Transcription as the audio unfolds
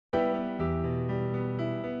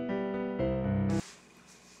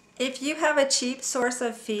If you have a cheap source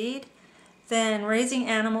of feed, then raising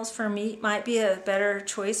animals for meat might be a better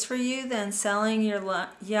choice for you than selling your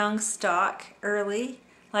young stock early,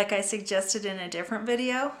 like I suggested in a different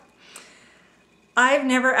video. I've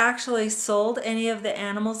never actually sold any of the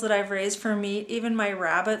animals that I've raised for meat. Even my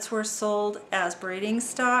rabbits were sold as breeding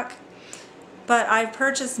stock, but I've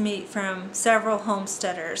purchased meat from several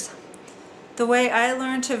homesteaders. The way I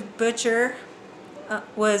learned to butcher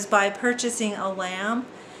was by purchasing a lamb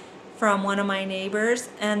from one of my neighbors,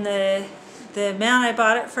 and the man I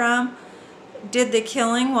bought it from did the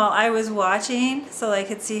killing while I was watching so I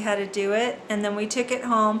could see how to do it, and then we took it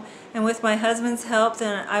home, and with my husband's help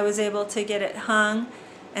then I was able to get it hung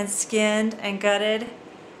and skinned and gutted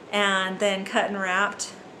and then cut and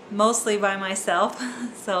wrapped, mostly by myself.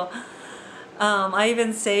 So I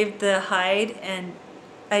even saved the hide, and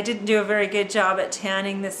I didn't do a very good job at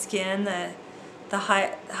tanning the skin. The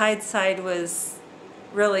hide side was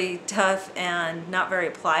really tough and not very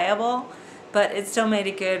pliable, but it still made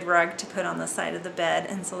a good rug to put on the side of the bed,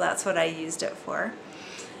 and so that's what I used it for.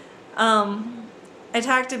 I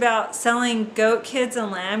talked about selling goat kids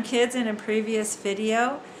and lamb kids in a previous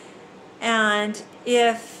video, and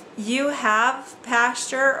if you have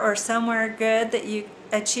pasture or somewhere good that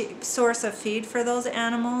a cheap source of feed for those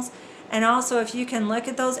animals, and also if you can look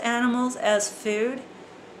at those animals as food,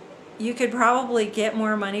 you could probably get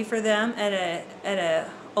more money for them at a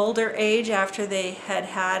older age after they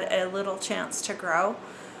had a little chance to grow.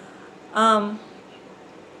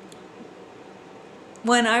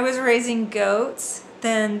 When I was raising goats,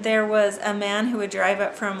 then there was a man who would drive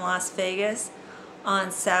up from Las Vegas on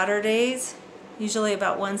Saturdays, usually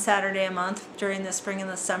about one Saturday a month during the spring and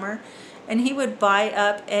the summer, and he would buy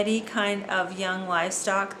up any kind of young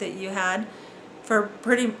livestock that you had for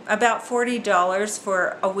about $40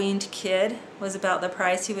 for a weaned kid was about the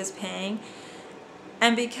price he was paying.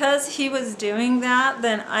 And because he was doing that,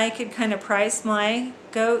 then I could kind of price my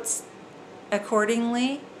goats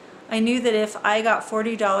accordingly. I knew that if I got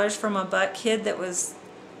 $40 from a buck kid that was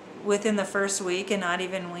within the first week and not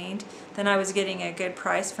even weaned, then I was getting a good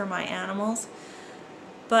price for my animals.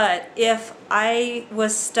 But if I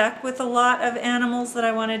was stuck with a lot of animals that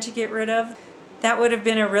I wanted to get rid of, that would have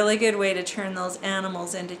been a really good way to turn those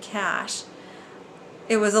animals into cash.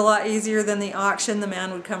 It was a lot easier than the auction. The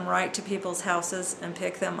man would come right to people's houses and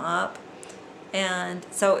pick them up. And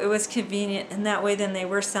so it was convenient, and that way then they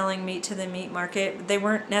were selling meat to the meat market. They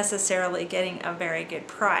weren't necessarily getting a very good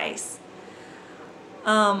price.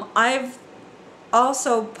 I've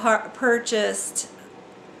also purchased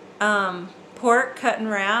pork cut and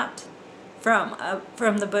wrapped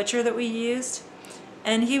from the butcher that we used.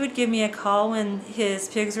 And he would give me a call when his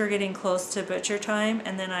pigs were getting close to butcher time,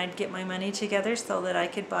 and then I'd get my money together so that I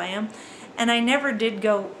could buy them. And I never did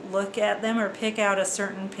go look at them or pick out a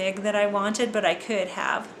certain pig that I wanted, but I could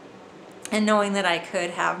have. And knowing that I could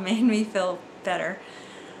have made me feel better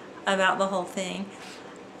about the whole thing.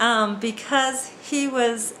 Because he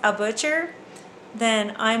was a butcher,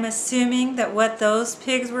 then I'm assuming that what those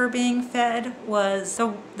pigs were being fed was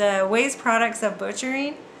the waste products of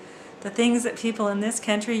butchering. The things that people in this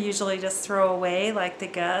country usually just throw away, like the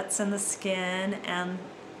guts and the skin and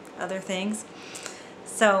other things.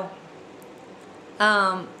 So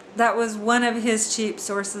that was one of his cheap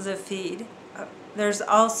sources of feed. There's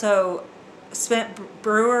also spent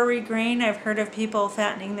brewery grain I've heard of people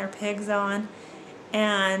fattening their pigs on.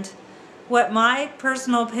 And what my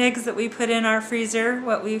personal pigs that we put in our freezer,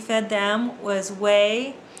 what we fed them was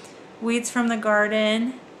whey, weeds from the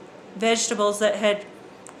garden, vegetables that had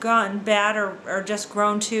gotten bad or just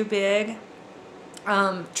grown too big,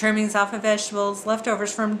 trimmings off of vegetables,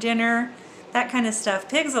 leftovers from dinner, that kind of stuff.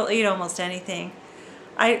 Pigs will eat almost anything.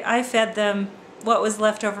 I fed them what was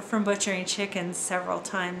left over from butchering chickens several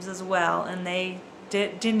times as well, and they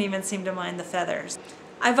didn't even seem to mind the feathers.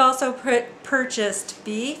 I've also purchased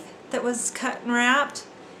beef that was cut and wrapped,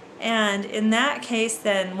 and in that case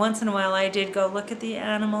then once in a while I did go look at the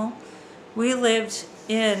animal. We lived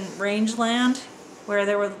in rangeland where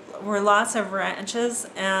there were lots of ranches,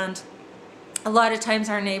 and a lot of times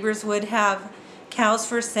our neighbors would have cows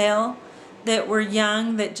for sale that were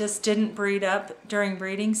young that just didn't breed up during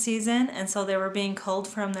breeding season, and so they were being culled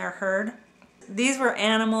from their herd. These were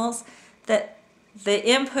animals that the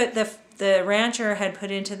input the rancher had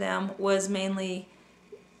put into them was mainly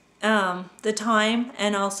the time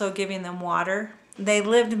and also giving them water. They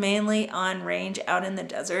lived mainly on range out in the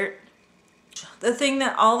desert. The thing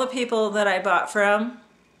that all the people that I bought from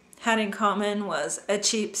had in common was a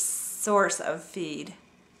cheap source of feed.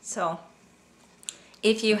 So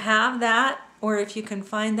if you have that, or if you can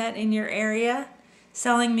find that in your area,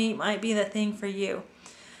 selling meat might be the thing for you.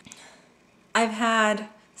 I've had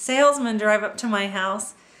salesmen drive up to my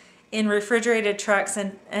house in refrigerated trucks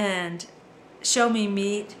and show me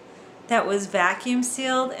meat that was vacuum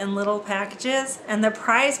sealed in little packages, and the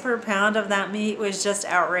price per pound of that meat was just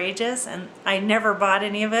outrageous, and I never bought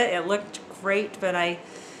any of it. It looked great, but I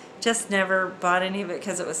just never bought any of it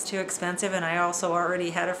because it was too expensive, and I also already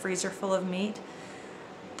had a freezer full of meat.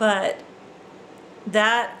 But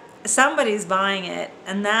that somebody's buying it,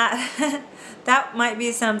 and that that might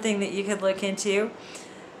be something that you could look into.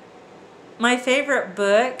 My favorite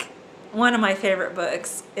book, one of my favorite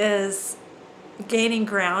books, is Gaining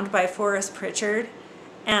Ground by Forrest Pritchard,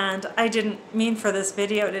 and I didn't mean for this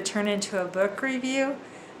video to turn into a book review,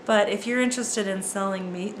 but if you're interested in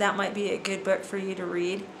selling meat, that might be a good book for you to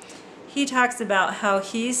read. He talks about how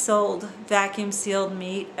he sold vacuum sealed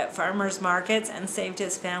meat at farmers markets and saved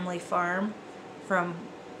his family farm from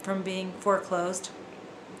being foreclosed.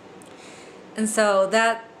 And so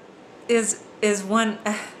that is one,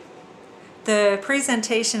 the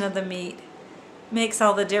presentation of the meat makes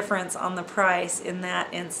all the difference on the price in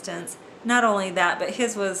that instance. Not only that, but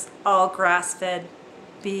his was all grass-fed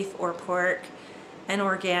beef or pork and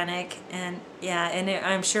organic, and yeah, and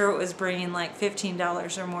I'm sure it was bringing like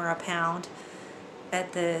 $15 or more a pound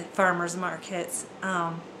at the farmers markets.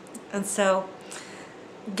 And so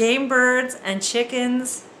game birds and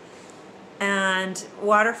chickens and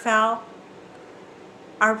waterfowl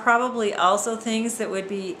are probably also things that would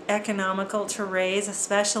be economical to raise,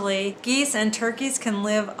 especially geese and turkeys can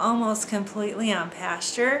live almost completely on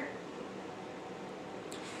pasture.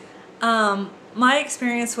 My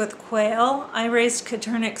experience with quail, I raised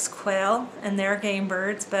Coturnix quail, and they're game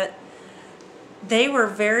birds, but they were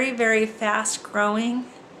very, very fast growing.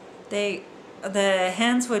 The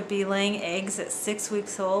hens would be laying eggs at 6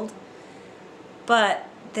 weeks old, but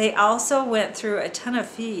they also went through a ton of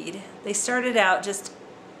feed. They started out just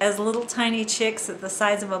as little tiny chicks at the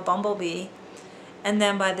size of a bumblebee, and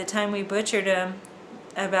then by the time we butchered them,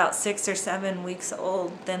 about 6 or 7 weeks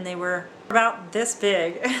old, then they were about this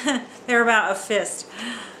big. They were about a fist.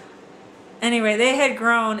 Anyway, they had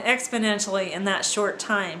grown exponentially in that short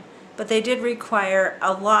time, but they did require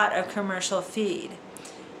a lot of commercial feed.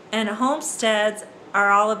 And homesteads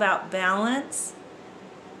are all about balance.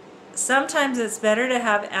 Sometimes it's better to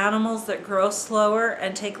have animals that grow slower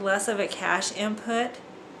and take less of a cash input,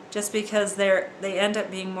 just because they end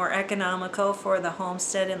up being more economical for the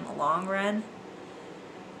homestead in the long run.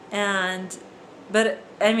 But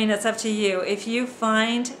I mean, it's up to you. If you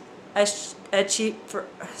find a cheap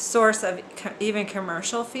source of even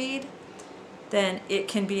commercial feed, then it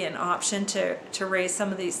can be an option to raise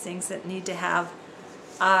some of these things that need to have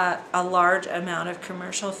a large amount of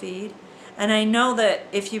commercial feed. And I know that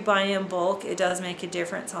if you buy in bulk, it does make a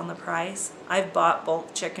difference on the price. I've bought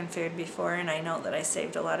bulk chicken food before, and I know that I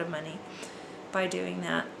saved a lot of money by doing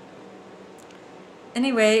that.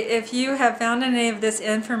 Anyway, if you have found any of this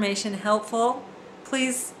information helpful,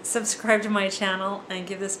 please subscribe to my channel and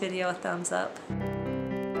give this video a thumbs up.